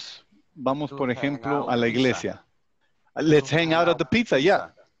 vamos To por hang ejemplo, out a la pizza. iglesia. Let's To hang out at the pizza, yeah.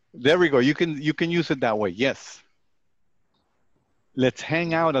 There we go. You can use it that way, yes. Let's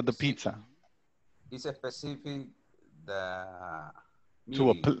hang out at the pizza. It's a specific the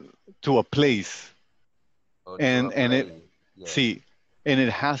To a, meeting to a place. or And to a it, place. Yeah. see, and it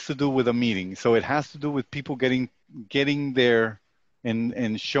has to do with a meeting. So it has to do with people getting there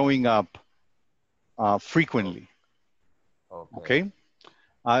and showing up frequently. Okay.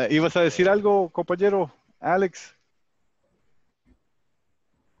 ¿Ibas a decir algo, compañero Alex?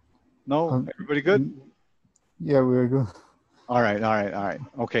 No? Everybody good? Yeah, we're good. All right.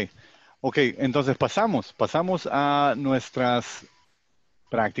 Okay, entonces pasamos a nuestras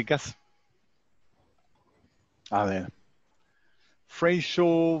prácticas. A ver.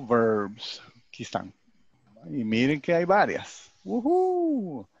 Phrasal verbs. Aquí están. Y miren que hay varias.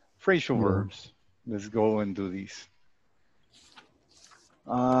 Woohoo! Phrasal verbs. Let's go and do these.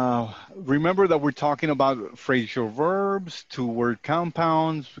 Remember that we're talking about phrasal verbs, two-word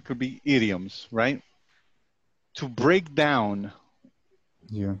compounds, it could be idioms, right? To break down.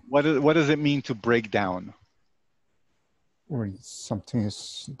 Yeah. What does it mean to break down? Or something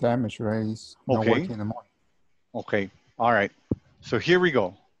is damaged, right? It's not Okay. working anymore. Okay. All right. So here we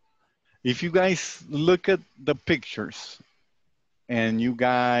go. If you guys look at the pictures and you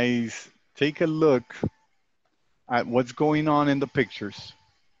guys take a look at what's going on in the pictures,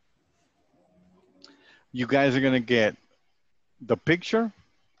 you guys are going to get the picture,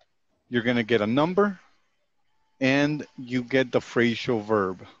 you're going to get a number, and you get the phrasal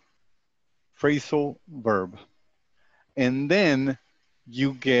verb. Phrasal verb. And then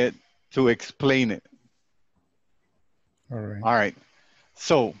you get to explain it. All right. All right.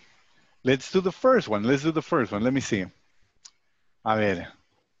 So let's do the first one. Let me see. A ver.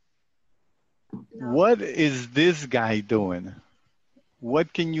 What is this guy doing?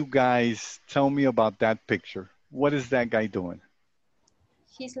 What can you guys tell me about that picture? What is that guy doing?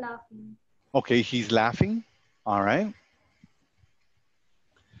 He's laughing. Okay, he's laughing. All right.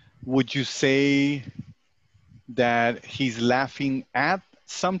 Would you say that he's laughing at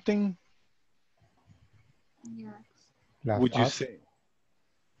something? Yes. Laugh Would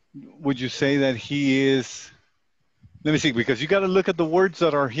you say that he is, let me see, because you got to look at the words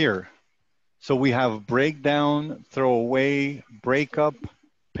that are here. So we have break down, throw away, break up,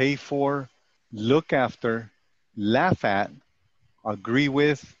 pay for, look after, laugh at, agree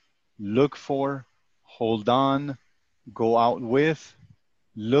with, look for, hold on, go out with,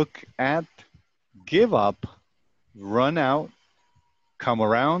 look at, give up, run out, come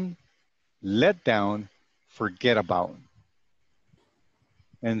around, let down, forget about.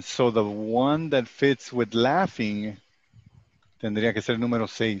 And so the one that fits with laughing tendría que ser número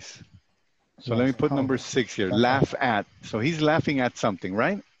 6. So let me put number 6 here. Laugh at. So he's laughing at something,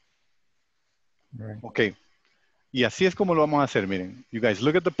 right? Right. Okay. Y así es como lo vamos a hacer, miren. You guys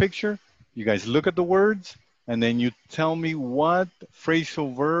look at the picture, you guys look at the words, and then you tell me what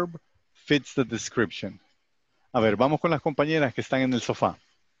phrasal verb fits the description. A ver, vamos con las compañeras que están en el sofá.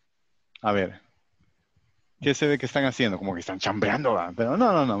 A ver, ¿qué se ve que están haciendo? Como que están chambreando, ¿verdad? Pero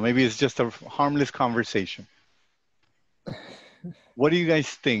no. Maybe it's just a harmless conversation. What do you guys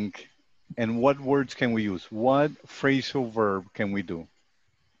think? And what words can we use? What phrasal verb can we do?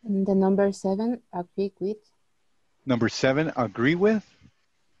 The number 7, agree with. Number 7, agree with.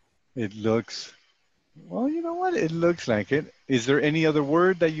 It looks, well, you know what? It looks like it. Is there any other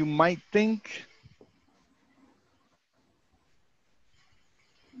word that you might think?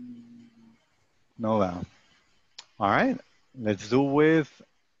 No. All right. Let's do with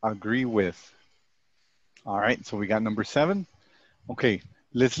agree with. All right. So we got number 7. Okay.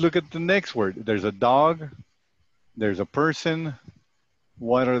 Let's look at the next word. There's a dog. There's a person.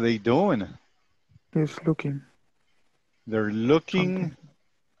 What are they doing? He's looking. They're looking. Something.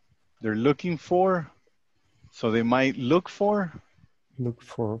 They're looking for. So they might look for. Look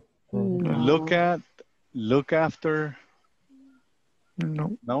for. No. Look at. Look after.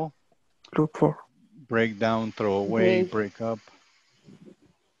 No. No. Look for. Break down, throw away, break up.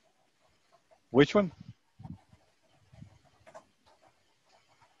 Which one?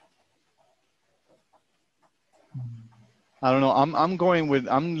 I don't know. I'm going with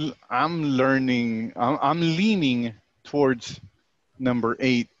I'm learning. I'm leaning towards number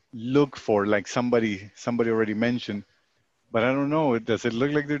 8. Look for, like somebody already mentioned, but I don't know. Does it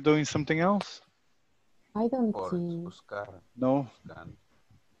look like they're doing something else? I don't Por think. buscar. No. Buscan.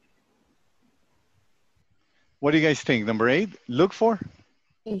 What do you guys think? Number 8, look for.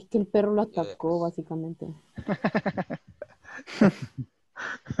 Es que el perro lo atacó, Yes. básicamente.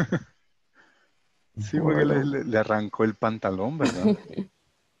 Sí, porque le arrancó el pantalón, ¿verdad?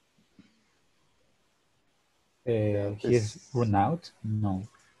 He's run out? No.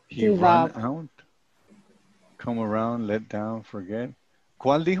 He Give run up. out, come around, let down, forget.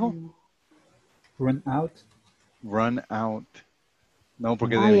 ¿Cuál dijo? Run out? Run out. No,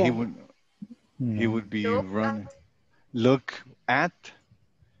 porque Ah, then yeah. he would be Look running. Look at.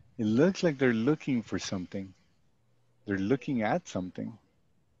 It looks like they're looking for something. They're looking at something.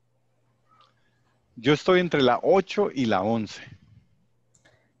 Yo estoy entre la 8 y la 11.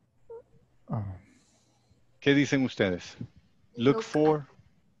 Ah, ¿Qué dicen ustedes? Look for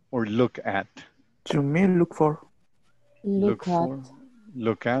or look at? You mean look for. Look at. For.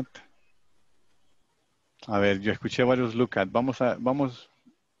 Look at. A ver, yo escuché varios look at.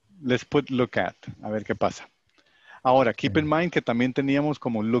 Let's put look at. A ver qué pasa. Ahora, keep in mind que también teníamos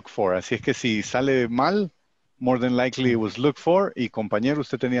como look for. Así es que si sale mal, more than likely it was look for. Y compañero,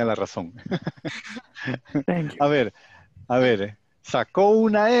 usted tenía la razón. Thank you. A ver. Sacó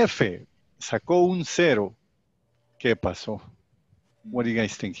una F. Sacó un 0. ¿Qué pasó? What do you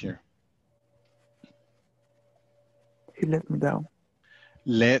guys think here? He let me down.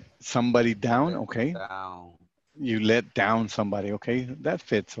 Let somebody down, okay. Down. You let down somebody, okay. That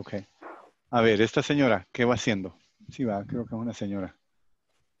fits, okay. A ver, esta señora, ¿qué va haciendo? Sí, va, creo que es una señora.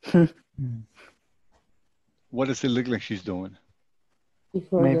 What does it look like she's doing? He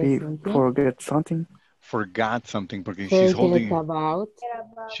forget Maybe something. forget something. Forgot something because she's holding. Forget about.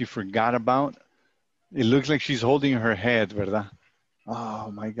 She forgot about. It looks like she's holding her head, ¿verdad?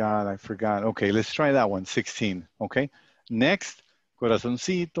 Oh my God, I forgot. Okay, let's try that one. 16. Okay. Next,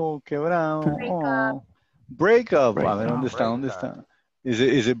 corazoncito quebrado. Break Oh. Break up. Break A ver, ¿dónde down. está? ¿Dónde Break está?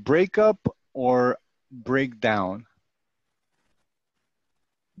 Is it break up or break down?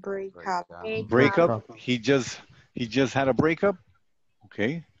 Break up. Break Break up. up. He just had a breakup.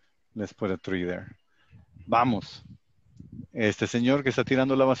 Okay. Let's put a 3 there. Vamos. Este señor que está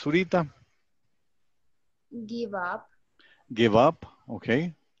tirando la basurita. Give up. Give up.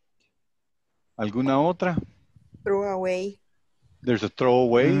 Okay. ¿Alguna otra? Throw away. There's a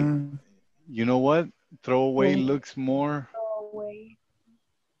throwaway. You know what? Throwaway Mm. looks more. Away.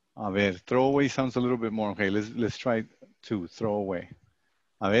 A ver, throwaway sounds a little bit more. Okay, let's try 2. Throwaway.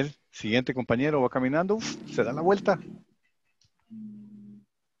 A ver, siguiente compañero va caminando. Uf, se da la vuelta.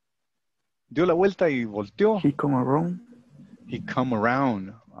 Dio la vuelta y volteó. He come around. He come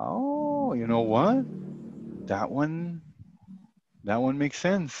around. Oh, you know what? That one makes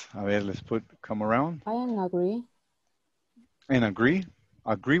sense. A ver, let's put come around. I am agree. And agree?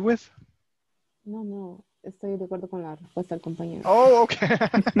 Agree with? No. Estoy de acuerdo con la respuesta del compañero. Oh, okay.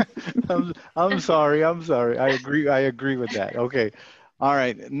 I'm sorry. I agree with that. Okay. All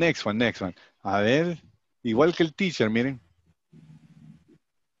right. Next one. A ver. Igual que el teacher, miren.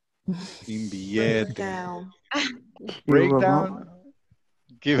 Sin billete. Down. Breakdown.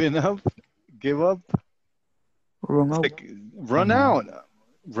 Giving up. Give up. Run out. Run out.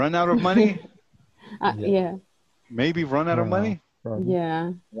 Run out of money. Yeah. Maybe run out of money. Probably.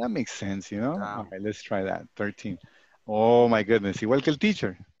 Yeah. That makes sense, you know? Down. All right, let's try that. 13. Oh my goodness. Igual que el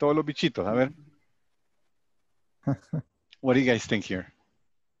teacher. Todos los bichitos. A ver. What do you guys think here?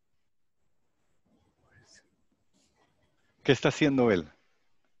 ¿Qué está haciendo él?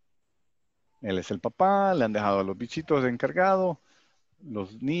 Él es el papá, le han dejado a los bichitos encargados,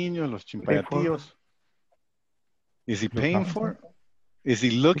 los niños, los chimpayatíos. Is he paying for? Is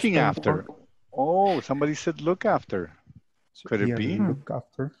he looking after? Oh, somebody said look after. Could it be? Look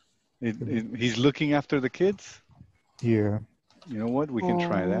after. He's looking after the kids? Yeah. You know what? We can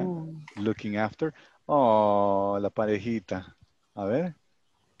try that. Looking after. Oh, la parejita. A ver,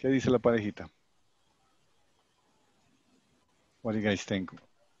 ¿qué dice la parejita? What do you guys think?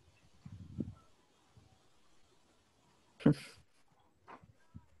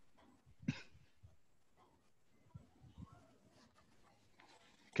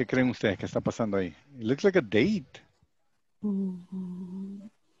 ¿Qué creen ustedes que está pasando ahí? It looks like a date. I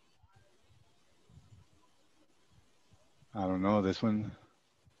don't know, this one.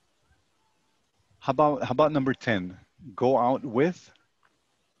 How about number 10? Go out with?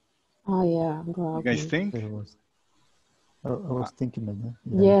 Oh, yeah. Go You guys think? I was thinking like that.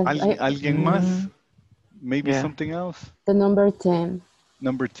 Yes. ¿Alguien más? Maybe something else? The number 10.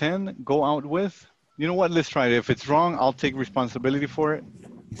 Number 10, go out with? You know what? Let's try it. If it's wrong, I'll take responsibility for it.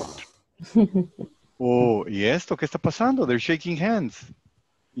 Oh, ¿y esto qué está pasando? They're shaking hands.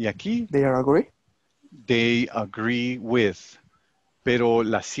 ¿Y aquí? They are agree? They agree with. Pero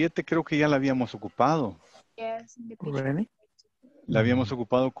la 7 creo que ya la habíamos ocupado. Yes, in the picture. Really? La habíamos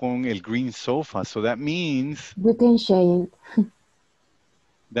ocupado con el green sofa. So that means You can change.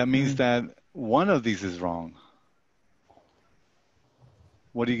 that one of these is wrong.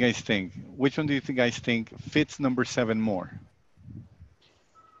 What do you guys think? Which one do you guys think fits number 7 more?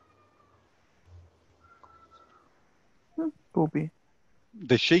 Could be.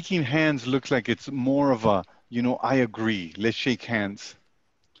 The shaking hands looks like it's more of a, I agree. Let's shake hands.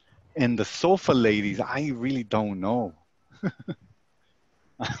 And the sofa ladies, I really don't know.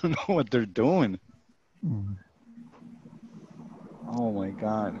 I don't know what they're doing. Oh my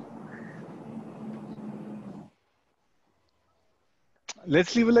God.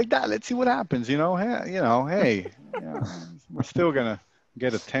 Let's leave it like that. Let's see what happens. Hey, we're still gonna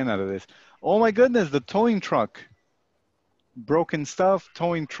get a 10 out of this. Oh my goodness, the towing truck. Broken stuff,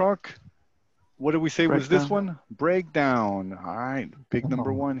 towing truck. What did we say was this one? Breakdown. All right, big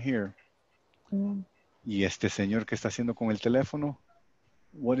number 1 here. Y este señor que está haciendo con el teléfono,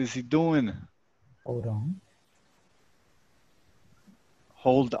 what is he doing? Hold on.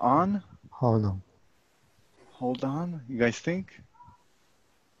 Hold on? Hold on. Hold on? You guys think?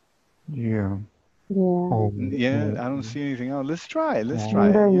 Yeah. Yeah. I don't see anything else. Let's try it.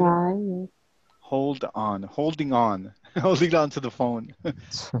 Number 9. Hold on. Holding on. Holding on to the phone.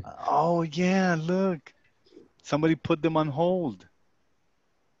 Oh, yeah, look. Somebody put them on hold.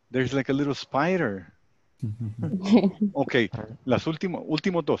 There's like a little spider. Okay, las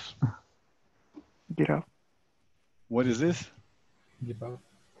últimos dos. Get up. What is this? Give up.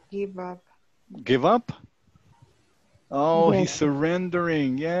 Give up. Give up? Oh, Yes. he's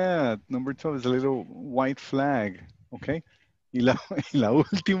surrendering. Yeah, number 12 is a little white flag. Okay. Y la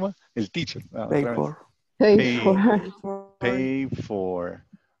última, el teacher. Pay for. Pay for. Pay for.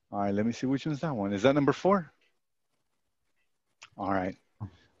 All right, let me see which one's that one. Is that number 4? All right.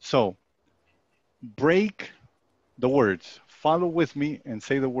 So, break the words. Follow with me and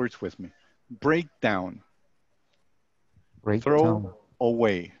say the words with me. Break down. Throw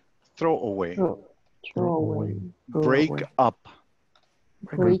away. Throw away. Throw away. Break away. up.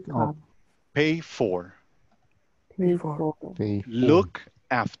 Break up. Pay for. Pay for. Look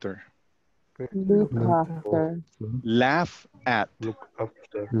after. Look after. Laugh at.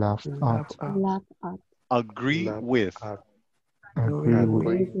 Laugh at. Laugh at. Agree with.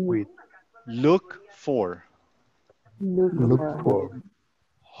 Agree with. Look for. Look for.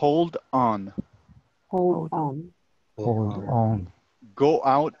 Hold on. Hold on. Hold on. Go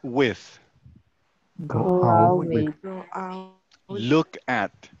out with. Go out with. Go out. Look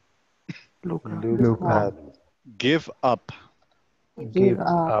at. Look at. Give up. Give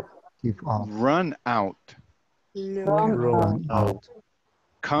up. Give up. Run out. Run out.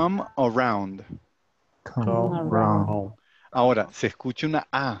 Come around. Come around. around. Ahora, se escucha una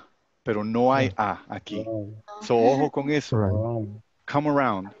A, pero no hay A aquí. So, ojo con eso. Right. Come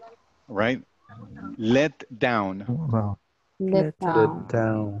around, right? Let down Around. Let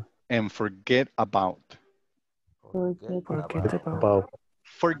down. and forget about. Forget about.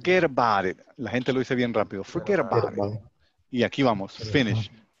 Forget about it. La gente lo dice bien rápido. Forget about it. Y aquí vamos. Finish.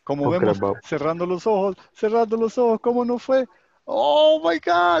 Como vemos, cerrando los ojos. ¿Cómo no fue? Oh my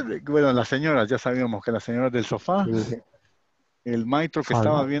God. Bueno, las señoras, ya sabíamos que las señoras del sofá, el maestro que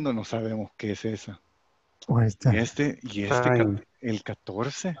estaba viendo, no sabemos qué es esa. El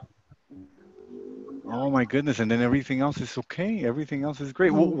 14. Oh my goodness. And then everything else is okay. Everything else is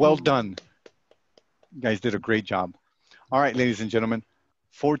great. Well done. You guys did a great job. All right, ladies and gentlemen,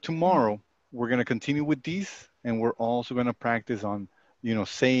 for tomorrow, we're going to continue with these, and we're also going to practice on,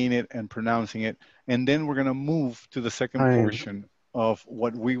 saying it and pronouncing it. And then we're going to move to the second portion of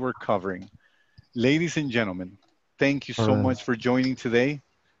what we were covering. Ladies and gentlemen, thank you so much for joining today.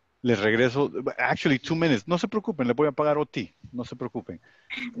 Les regreso, actually 2 minutes. No se preocupen, les voy a pagar OT. No se preocupen.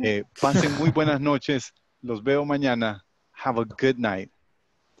 Pasen muy buenas noches. Los veo mañana. Have a good night.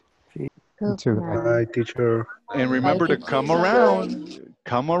 Bye, teacher. And remember to come around.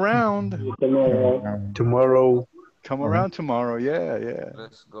 Come around. Tomorrow. Come around tomorrow. Yeah.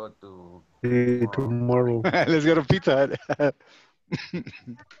 Let's go to Tomorrow. Let's go to Pizza Hut.